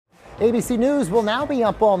ABC News will now be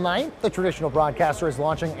up all night. The traditional broadcaster is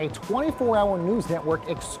launching a 24-hour news network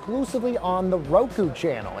exclusively on the Roku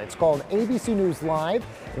channel. It's called ABC News Live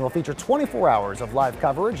and will feature 24 hours of live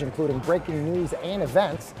coverage, including breaking news and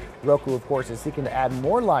events. Roku, of course, is seeking to add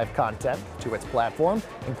more live content to its platform,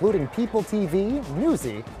 including People TV,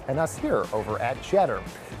 Newsy, and us here over at Cheddar.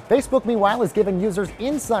 Facebook, meanwhile, is giving users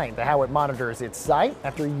insight into how it monitors its site.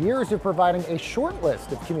 After years of providing a short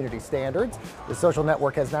list of community standards, the social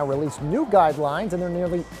network has now released new guidelines, and they're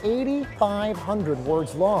nearly 8,500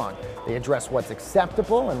 words long. They address what's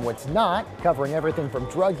acceptable and what's not, covering everything from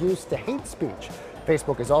drug use to hate speech.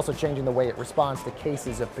 Facebook is also changing the way it responds to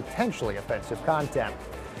cases of potentially offensive content.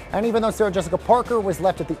 And even though Sarah Jessica Parker was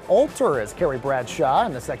left at the altar as Carrie Bradshaw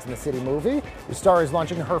in the Sex and the City movie, the star is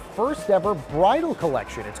launching her first ever bridal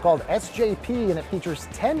collection. It's called SJP, and it features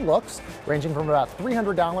 10 looks ranging from about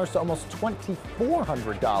 $300 to almost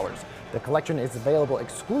 $2,400. The collection is available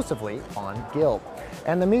exclusively on Guild.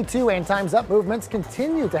 And the Me Too and Time's Up movements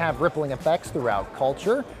continue to have rippling effects throughout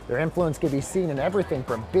culture. Their influence can be seen in everything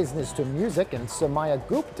from business to music, and Samaya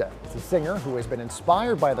Gupta is a singer who has been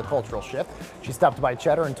inspired by the cultural shift. She stopped by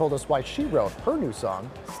Cheddar and told us why she wrote her new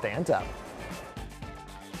song, Stand Up.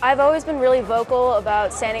 I've always been really vocal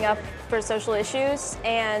about standing up for social issues,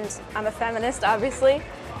 and I'm a feminist, obviously.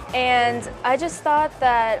 And I just thought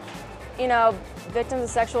that, victims of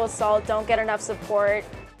sexual assault don't get enough support